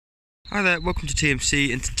Hi there, welcome to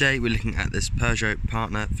TMC, and today we're looking at this Peugeot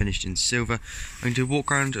Partner finished in silver. I'm going to do a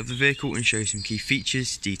walk around of the vehicle and show you some key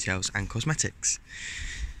features, details and cosmetics.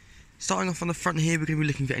 Starting off on the front here, we're going to be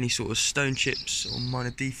looking for any sort of stone chips or minor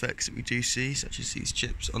defects that we do see, such as these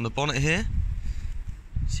chips on the bonnet here.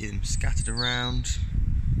 See them scattered around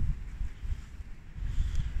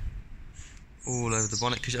all over the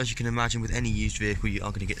bonnet, because as you can imagine with any used vehicle you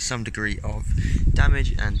are going to get some degree of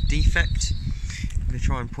damage and defect. I'm going to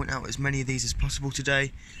try and point out as many of these as possible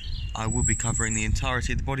today. I will be covering the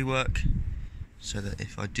entirety of the bodywork, so that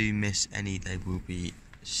if I do miss any they will be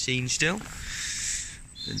seen still.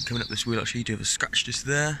 Then coming up this wheel actually you do have a scratch just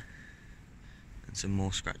there, and some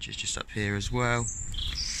more scratches just up here as well.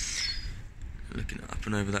 Looking up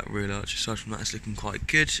and over that rear arch, aside from that it's looking quite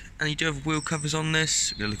good. And you do have wheel covers on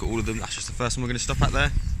this. We're going to look at all of them, that's just the first one we're going to stop at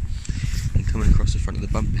there. And coming across the front of the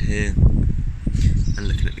bumper here, and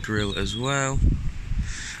looking at the grille as well.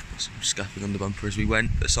 Some scuffing on the bumper as we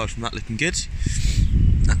went, but aside from that looking good.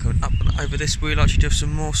 Now coming up and over this wheel arch you do have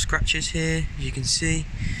some more scratches here, as you can see.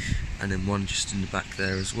 And then one just in the back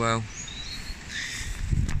there as well.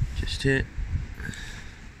 Just here.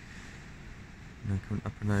 Now coming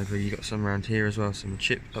up and over, you got some around here as well, some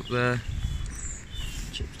chip up there,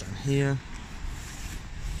 chips down here.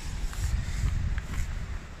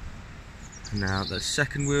 And now the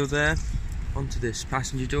second wheel there, onto this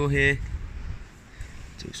passenger door here.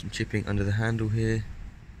 Do some chipping under the handle here,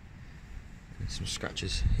 and some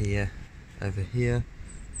scratches here, over here,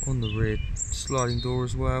 on the rear sliding door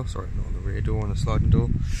as well. Sorry, not on the rear door, on the sliding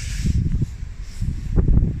door.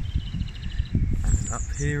 And then up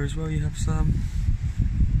here as well you have some.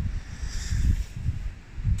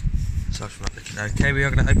 Aside from that looking okay, we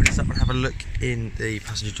are going to open this up and have a look in the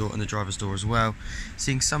passenger door and the driver's door as well.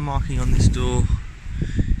 Seeing some marking on this door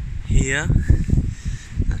here.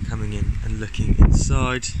 Now coming in and looking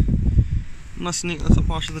inside. Nice and neat on the top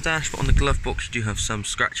part of the dash, but on the glove box you do have some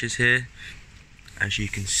scratches here, as you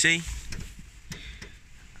can see.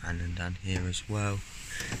 And then down here as well.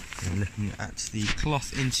 And looking at the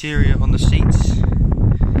cloth interior on the seats.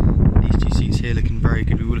 These two seats here looking very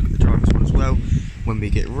good. We will look at the driver's one as well when we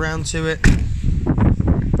get round to it.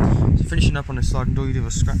 So finishing up on the sliding door, you do have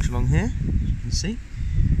a scratch along here, you can see.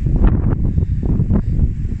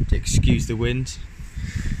 To excuse the wind.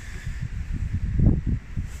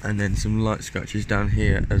 And then some light scratches down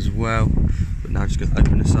here as well. But now I'm just going to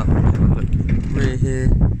open this up and have a look at the rear here.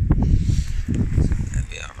 So there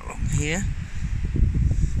we are along here.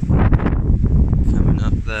 Coming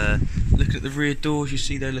up there, looking at the rear doors, you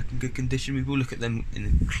see they're looking good condition. We will look at them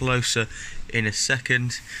closer in a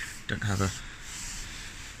second. Don't have a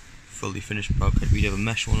fully finished bulkhead, we have a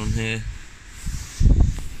mesh one on here.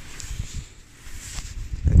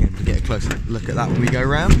 Again, to get a closer look at that when we go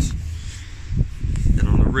round. Then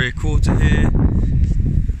on the rear quarter here,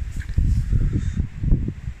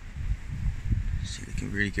 see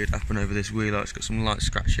looking really good. Up and over this wheel arch, got some light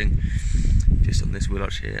scratching just on this wheel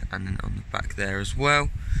arch here, and then on the back there as well.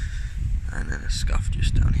 And then a scuff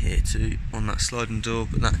just down here too on that sliding door,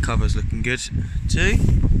 but that cover's looking good too.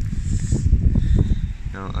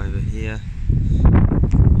 Now over here,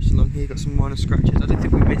 just along here, got some minor scratches. I don't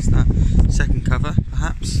think we missed that second cover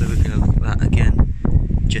perhaps, so we're going to look at that again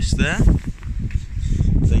just there.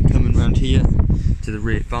 Then coming round here to the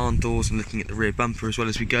rear barn doors and looking at the rear bumper as well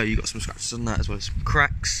as we go, you've got some scratches on that as well as some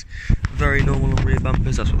cracks. Very normal on rear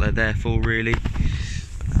bumpers, that's what they're there for really.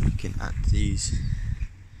 Now looking at these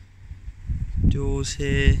doors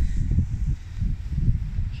here,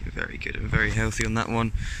 very good and very healthy on that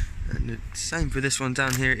one. And the same for this one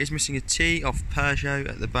down here. It is missing a T off Peugeot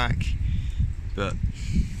at the back, but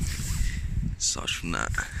aside from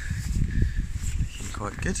that, looking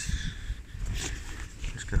quite good.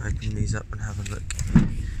 Going to open these up and have a look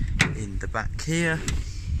in the back here.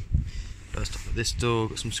 First off at this door,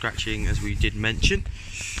 got some scratching as we did mention,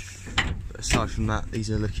 but aside from that these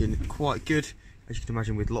are looking quite good. As you can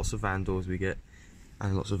imagine, with lots of van doors we get,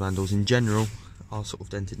 and lots of van doors in general, are sort of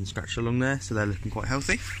dented and scratched along there, so they're looking quite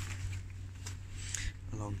healthy.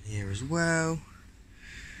 Along here as well,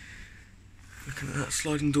 looking at that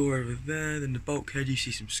sliding door over there, then the bulkhead, you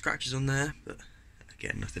see some scratches on there, but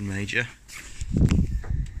again nothing major.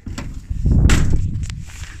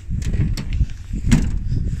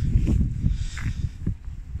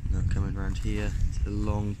 Here to the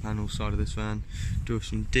long panel side of this van, do have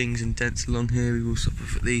some dings and dents along here. We will stop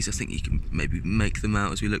off at these. I think you can maybe make them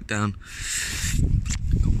out as we look down.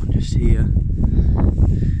 Got one just here,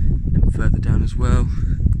 and further down as well.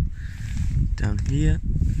 Down here,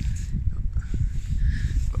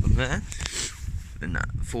 got them there. Then that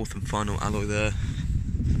fourth and final alloy there.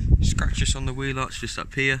 Scratch just on the wheel arch just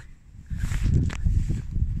up here,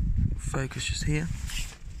 focus just here.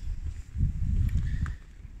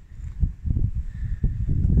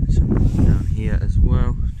 Some down here as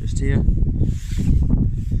well, just here. And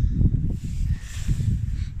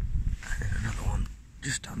then another one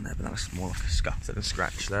just down there, but that was more like a scuff than a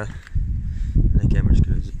scratch there. And again, we're just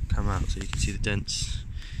going to come out so you can see the dents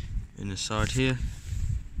in the side here,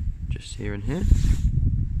 just here and here.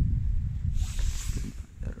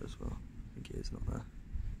 There as well. I think it is not there.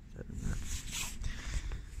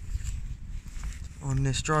 On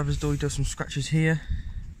this driver's door, you do have some scratches here,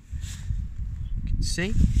 you can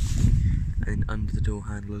see, and under the door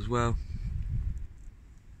handle as well.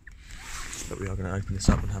 But we are going to open this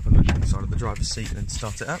up and have a look inside of the driver's seat and then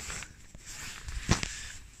start it up.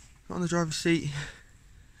 On the driver's seat,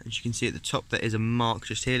 as you can see at the top, there is a mark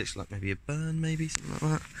just here. Looks like maybe a burn, maybe something like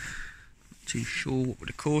that. Not too sure what would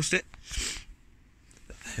have caused it.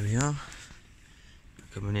 But there we are.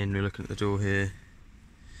 Coming in, we're looking at the door here.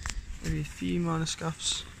 Maybe a few minor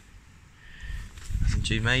scuffs. Nothing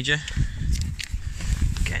too major.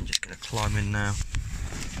 Again, just going to climb in now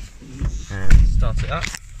and start it up.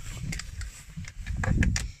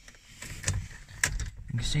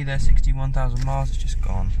 You can see there, 61,000 miles. It's just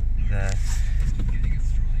gone there.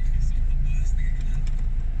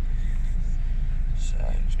 So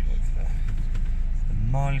just go for the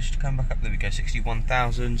mileage to come back up. There we go,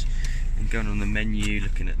 61,000. And going on the menu,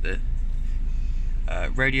 looking at the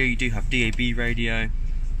radio, you do have DAB radio,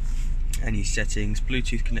 any settings,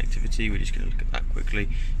 Bluetooth connectivity. We're just going to look at that quickly.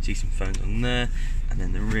 See some phones on there, and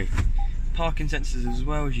then the rear parking sensors as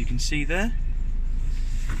well, as you can see there,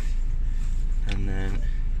 and then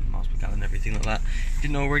miles per gallon, everything like that.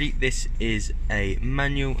 Didn't know already, this is a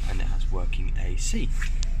manual and it has working AC.